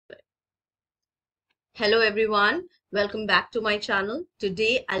Hello everyone, welcome back to my channel.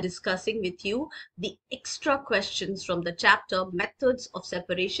 Today I'll be discussing with you the extra questions from the chapter Methods of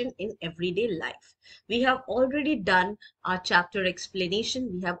Separation in Everyday Life. We have already done our chapter explanation.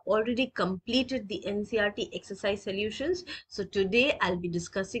 We have already completed the NCERT exercise solutions. So today I'll be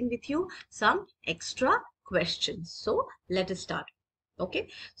discussing with you some extra questions. So let us start. Okay,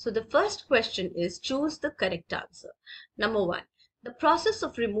 so the first question is choose the correct answer. Number one, the process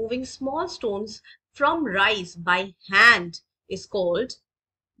of removing small stones from rice by hand is called,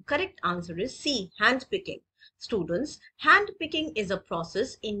 correct answer is C, hand picking. Students, hand picking is a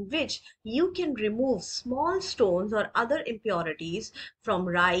process in which you can remove small stones or other impurities from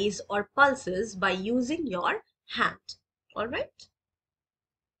rice or pulses by using your hand. All right.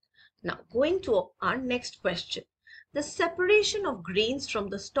 Now going to our next question. The separation of grains from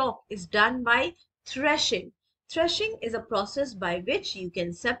the stalk is done by threshing. Threshing is a process by which you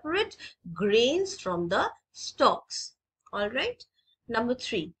can separate grains from the stalks. All right. Number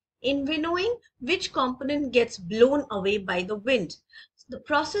 3. In winnowing, which component gets blown away by the wind? The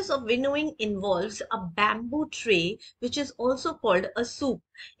process of winnowing involves a bamboo tray, which is also called a soup.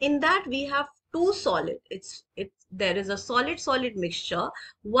 In that we have two solid. There is a solid mixture.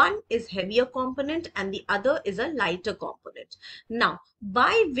 One is heavier component and the other is a lighter component. Now,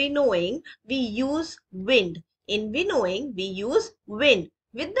 by winnowing, we use wind. In winnowing, we use wind.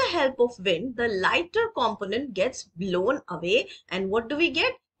 With the help of wind, the lighter component gets blown away. And what do we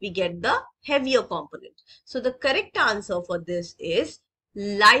get? We get the heavier component. So the correct answer for this is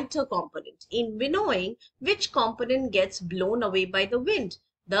lighter component. In winnowing, which component gets blown away by the wind?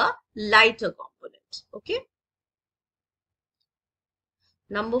 The lighter component. Okay.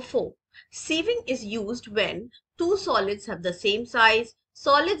 Number 4. Sieving is used when two solids have the same size.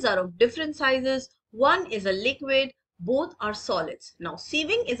 Solids are of different sizes. One is a liquid. Both are solids. Now,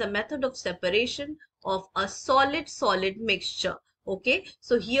 sieving is a method of separation of a solid-solid mixture. Okay,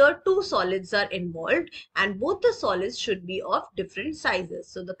 so here two solids are involved and both the solids should be of different sizes.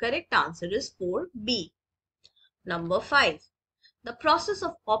 So the correct answer is 4B. Number 5. The process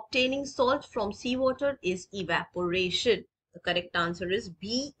of obtaining salt from seawater is evaporation. The correct answer is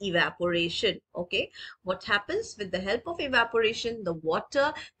B, evaporation. Okay, what happens with the help of evaporation? The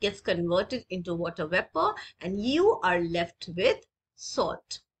water gets converted into water vapor and you are left with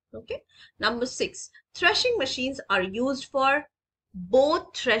salt. Okay, number 6. Threshing machines are used for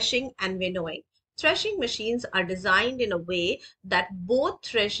both threshing and winnowing. Threshing machines are designed in a way that both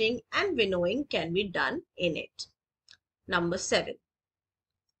threshing and winnowing can be done in it. Number 7.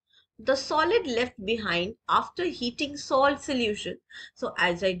 The solid left behind after heating salt solution. So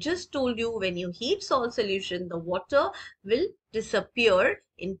as I just told you, when you heat salt solution, the water will disappear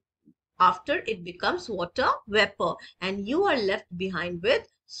after it becomes water vapor and you are left behind with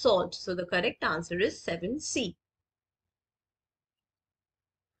salt. So the correct answer is 7C.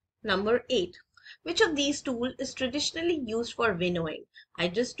 Number 8. Which of these tools is traditionally used for winnowing? I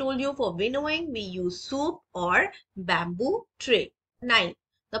just told you for winnowing we use soup or bamboo tray. 9.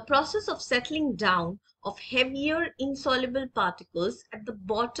 The process of settling down of heavier insoluble particles at the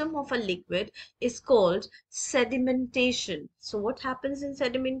bottom of a liquid is called sedimentation. So what happens in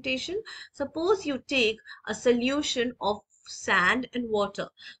sedimentation? Suppose you take a solution of sand and water.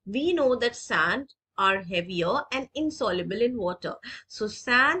 We know that sand are heavier and insoluble in water. So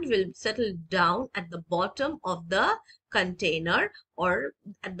sand will settle down at the bottom of the container or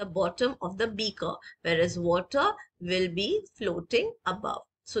at the bottom of the beaker, whereas water will be floating above.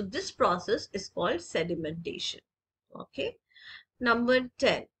 So this process is called sedimentation. Okay. Number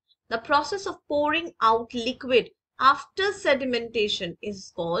 10. The process of pouring out liquid after sedimentation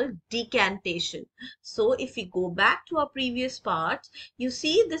is called decantation. So if we go back to our previous part, you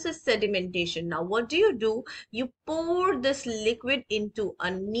see this is sedimentation. Now what do? You pour this liquid into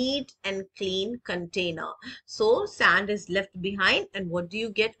a neat and clean container. So sand is left behind and what do you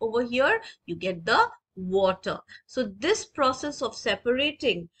get over here? You get the water. So this process of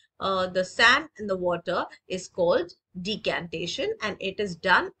separating the sand and the water is called decantation and it is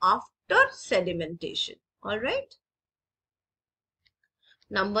done after sedimentation. All right.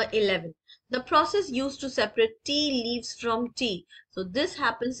 Number 11. The process used to separate tea leaves from tea. So this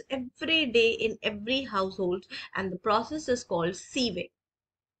happens every day in every household and the process is called sieving.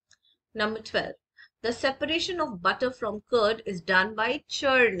 Number 12. The separation of butter from curd is done by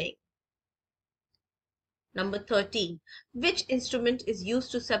churning. Number 13. Which instrument is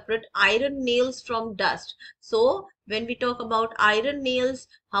used to separate iron nails from dust? So when we talk about iron nails,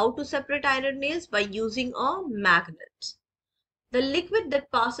 how to separate iron nails? By using a magnet. The liquid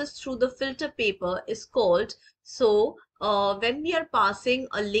that passes through the filter paper is called, when we are passing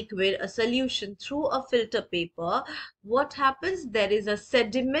a liquid, a solution through a filter paper, what happens? There is a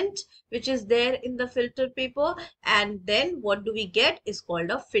sediment which is there in the filter paper, and then what do we get is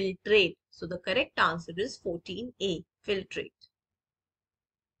called a filtrate. So the correct answer is 14A, filtrate.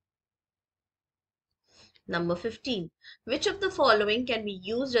 Number 15. Which of the following can be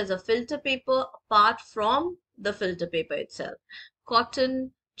used as a filter paper apart from the filter paper itself?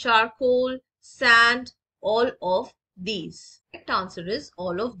 Cotton, charcoal, sand, all of these. Correct answer is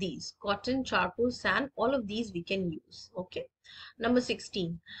all of these. Cotton, charcoal, sand, all of these we can use. Okay. Number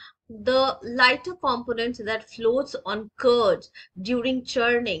 16. The lighter component that floats on curd during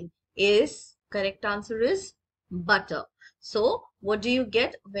churning is, correct answer is butter. So what do you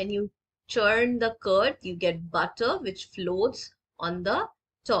get when you churn the curd? You get butter which floats on the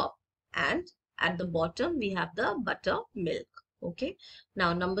top, and at the bottom we have the buttermilk. Okay.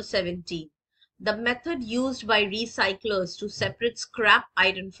 Now number 17. The method used by recyclers to separate scrap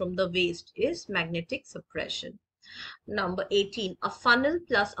iron from the waste is magnetic suppression. Number 18. A funnel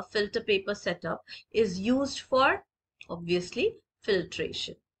plus a filter paper setup is used for, obviously,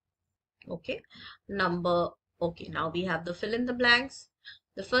 filtration. Okay. Okay, now we have the fill in the blanks.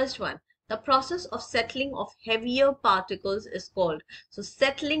 The first one, the process of settling of heavier particles is called. So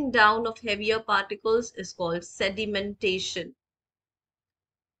settling down of heavier particles is called sedimentation.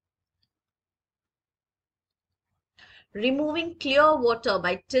 Removing clear water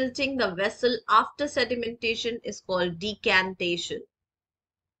by tilting the vessel after sedimentation is called decantation.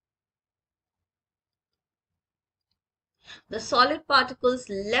 The solid particles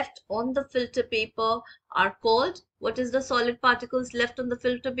left on the filter paper are called, what is the solid particles left on the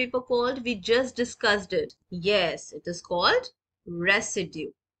filter paper called? We just discussed it. Yes, it is called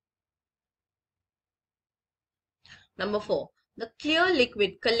residue. Number 4. The clear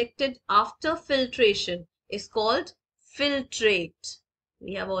liquid collected after filtration is called filtrate.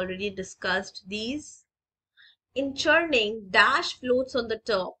 We have already discussed these. In churning, dash floats on the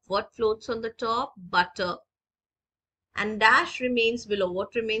top. What floats on the top? Butter. And dash remains below.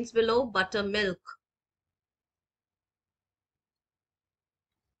 What remains below? Buttermilk.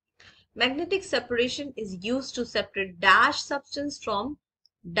 Magnetic separation is used to separate dash substance from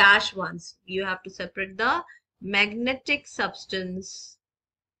dash ones. You have to separate the magnetic substance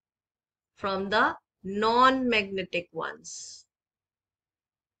from the non-magnetic ones.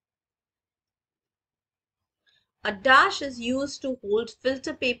 A dash is used to hold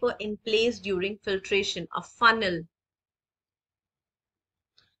filter paper in place during filtration, a funnel.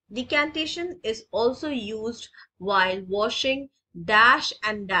 Decantation is also used while washing dash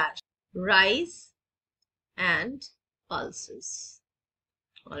and dash, rice and pulses.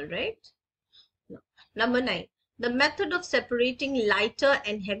 All right. Number 9. The method of separating lighter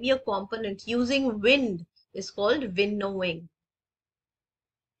and heavier components using wind is called winnowing.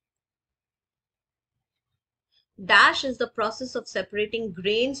 Dash is the process of separating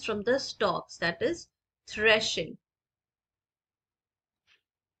grains from the stalks, that is threshing.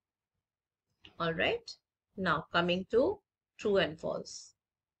 All right. Now coming to true and false.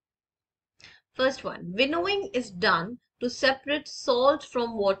 First one, winnowing is done to separate salt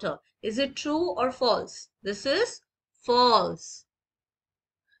from water. Is it true or false? This is false.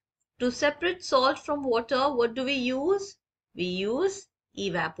 To separate salt from water, what do we use? We use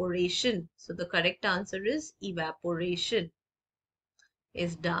evaporation. So the correct answer is evaporation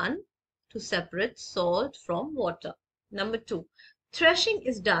is done to separate salt from water. Number 2, threshing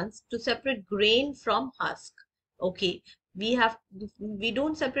is done to separate grain from husk. Okay, we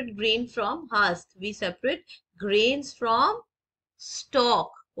don't separate grain from husk. We separate grains from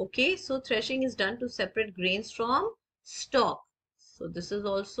stalk. Okay, so threshing is done to separate grains from stalk. So this is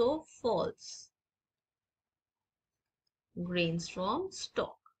also false. Grains from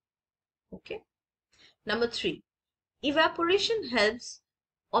stalk. Okay. Number 3, evaporation helps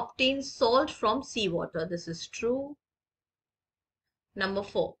obtain salt from seawater. This is true. Number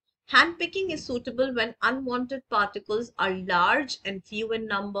 4, handpicking is suitable when unwanted particles are large and few in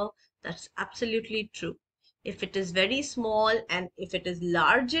number. That's absolutely true. If it is very small and if it is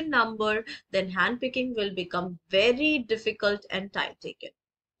large in number, then handpicking will become very difficult and time taken.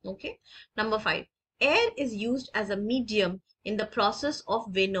 Okay. Number 5, air is used as a medium in the process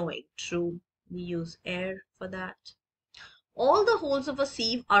of winnowing. True. We use air for that. All the holes of a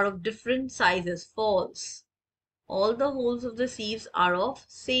sieve are of different sizes. False. All the holes of the sieves are of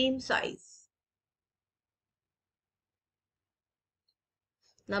same size.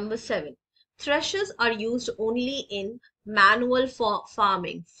 Number 7, threshers are used only in manual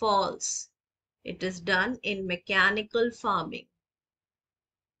farming. False. It is done in mechanical farming.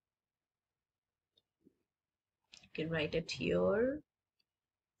 You can write it here.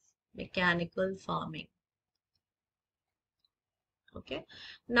 Mechanical farming. Okay.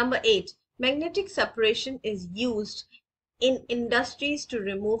 Number 8. Magnetic separation is used in industries to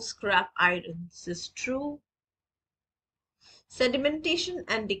remove scrap iron. This is true. Sedimentation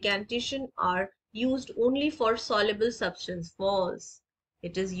and decantation are used only for soluble substance. False.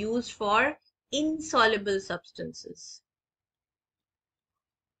 It is used for insoluble substances.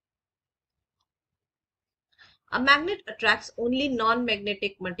 A magnet attracts only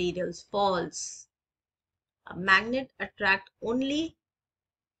non-magnetic materials. False. A magnet attracts only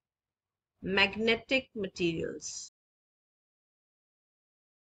magnetic materials.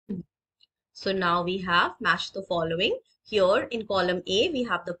 So now we have matched the following. Here in column A, we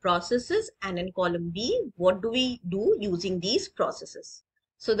have the processes, and in column B, what do we do using these processes?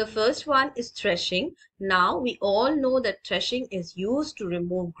 So the first one is threshing. Now we all know that threshing is used to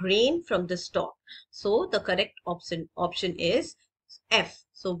remove grain from the stalk. So the correct option is F.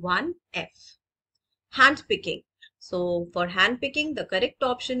 So 1F. Hand picking. So for hand picking, the correct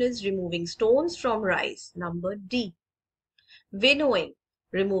option is removing stones from rice. Number D. Winnowing,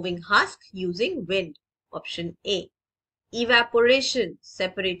 removing husk using wind. Option A. Evaporation,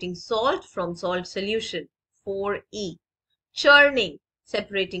 separating salt from salt solution. 4E. Churning,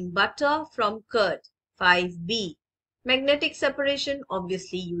 separating butter from curd. 5B. Magnetic separation,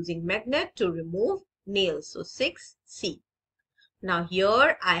 obviously using magnet to remove nails. So 6C. Now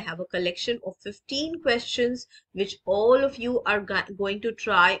here I have a collection of 15 questions which all of you are going to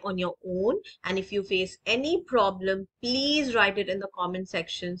try on your own, and if you face any problem, please write it in the comment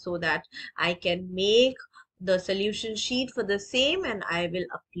section so that I can make the solution sheet for the same, and I will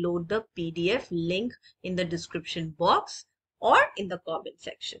upload the PDF link in the description box or in the comment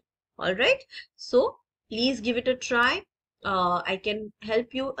section. All right, so please give it a try. I can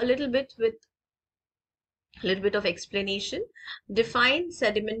help you a little bit with of explanation. Define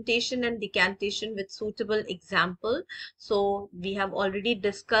sedimentation and decantation with suitable example. So we have already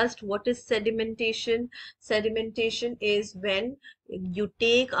discussed what is sedimentation. Sedimentation is when you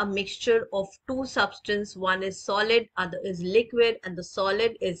take a mixture of two substances, one is solid, other is liquid, and the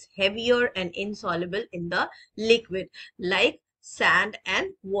solid is heavier and insoluble in the liquid, like sand and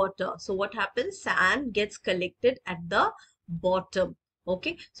water. So what happens? Sand gets collected at the bottom.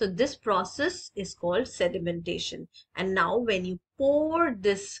 Okay, so this process is called sedimentation. And now when you pour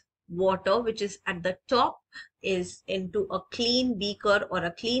this water, which is at the top, is into a clean beaker or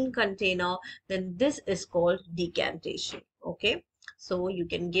a clean container, then this is called decantation. Okay, so you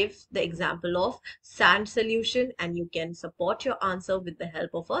can give the example of sand solution, and you can support your answer with the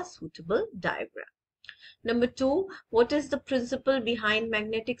help of a suitable diagram. Number 2, what is the principle behind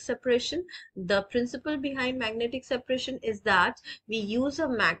magnetic separation? The principle behind magnetic separation is that we use a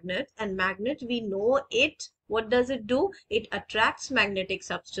magnet, and magnet, we know it. What does it do? It attracts magnetic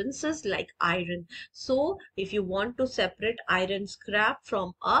substances like iron. So if you want to separate iron scrap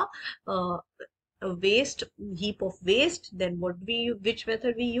from a waste heap of waste, then which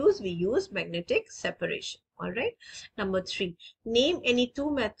method we use magnetic separation. All right. Number 3, name any two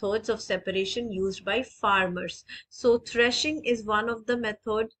methods of separation used by farmers. So threshing is one of the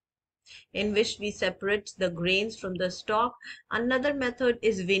method in which we separate the grains from the stalk. Another method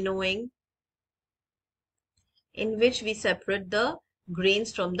is winnowing, in which we separate the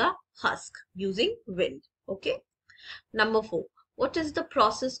grains from the husk using wind. Okay. Number 4, what is the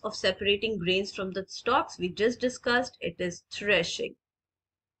process of separating grains from the stalks? We just discussed it is threshing.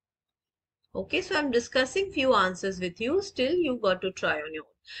 Okay, so I'm discussing few answers with you. Still, you got to try on your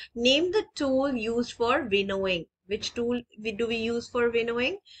own. Name the tool used for winnowing. Which tool do we use for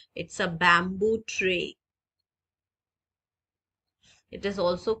winnowing? It's a bamboo tray. It is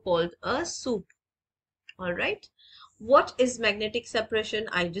also called a soup. All right. What is magnetic separation?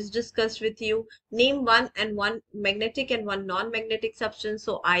 I just discussed with you. Name one magnetic and one non-magnetic substance.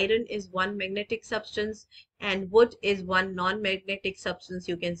 So iron is one magnetic substance and wood is one non-magnetic substance.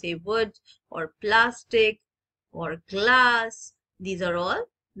 You can say wood or plastic or glass. These are all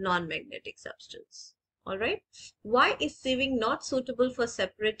non-magnetic substance. All right. Why is sieving not suitable for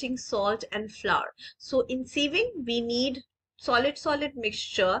separating salt and flour? So in sieving, we need solid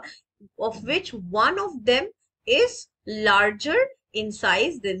mixture, of which one of them is larger in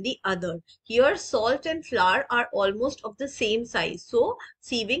size than the other. Here salt and flour are almost of the same size, so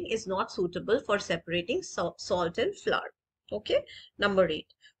sieving is not suitable for separating salt and flour. Okay. Number 8,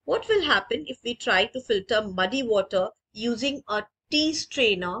 what will happen if we try to filter muddy water using a tea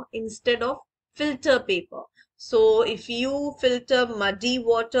strainer instead of filter paper? So if you filter muddy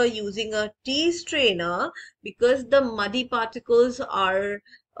water using a tea strainer, because the muddy particles are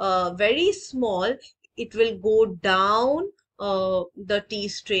very small, it will go down the tea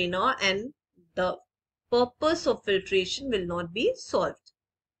strainer, and the purpose of filtration will not be solved.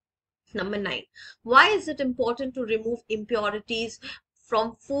 Number 9. Why is it important to remove impurities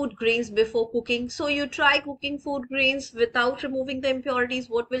from food grains before cooking? So you try cooking food grains without removing the impurities.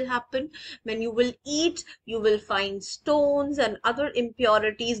 What will happen? When you will eat, you will find stones and other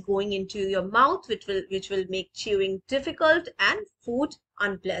impurities going into your mouth, which will make chewing difficult and food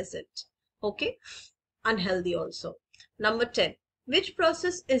unpleasant. Okay, unhealthy also. Number 10. Which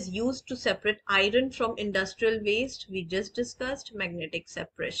process is used to separate iron from industrial waste? We just discussed magnetic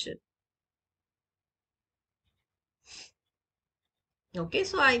separation. Okay,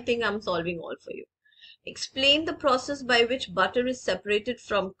 so I think I'm solving all for you. Explain the process by which butter is separated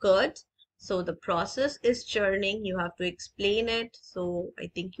from curd. So the process is churning. You have to explain it. So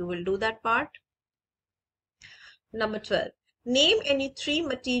I think you will do that part. Number 12. Name any 3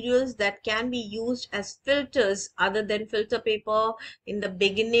 materials that can be used as filters other than filter paper. In the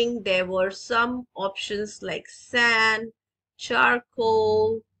beginning, there were some options like sand,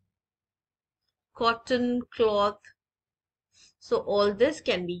 charcoal, cotton cloth. So all this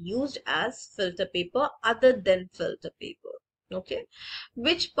can be used as filter paper other than filter paper. Okay.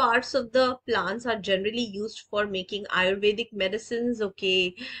 Which parts of the plants are generally used for making Ayurvedic medicines?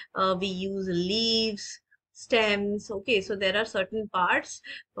 Okay. We use leaves, stems. Okay. So there are certain parts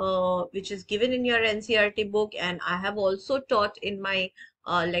which is given in your NCRT book, and I have also taught in my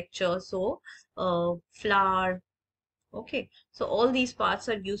lecture. So flower. Okay, so all these parts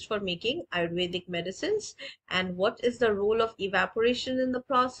are used for making Ayurvedic medicines. And what is the role of evaporation in the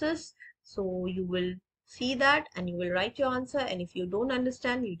process? So you will see that and you will write your answer. And if you don't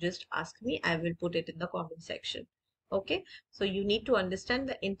understand, you just ask me. I will put it in the comment section. Okay, so you need to understand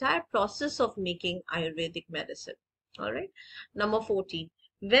the entire process of making Ayurvedic medicine. All right, number 14.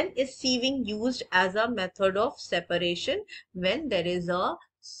 When is sieving used as a method of separation? When there is a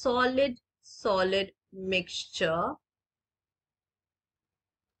solid mixture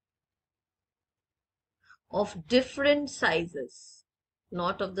of different sizes,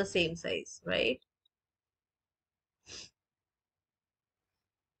 not of the same size, right?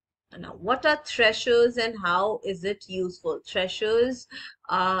 Now, what are threshers and how is it useful? Threshers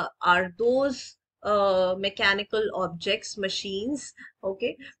are those mechanical objects, machines,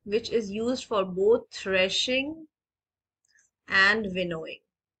 okay, which is used for both threshing and winnowing,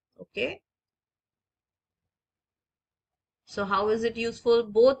 okay. So how is it useful?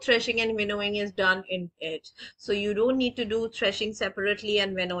 Both threshing and winnowing is done in it. So you don't need to do threshing separately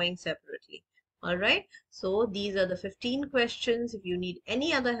and winnowing separately. All right. So these are the 15 questions. If you need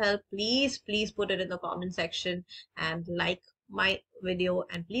any other help, please put it in the comment section and like my video,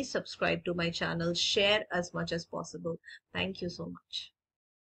 and please subscribe to my channel. Share as much as possible. Thank you so much.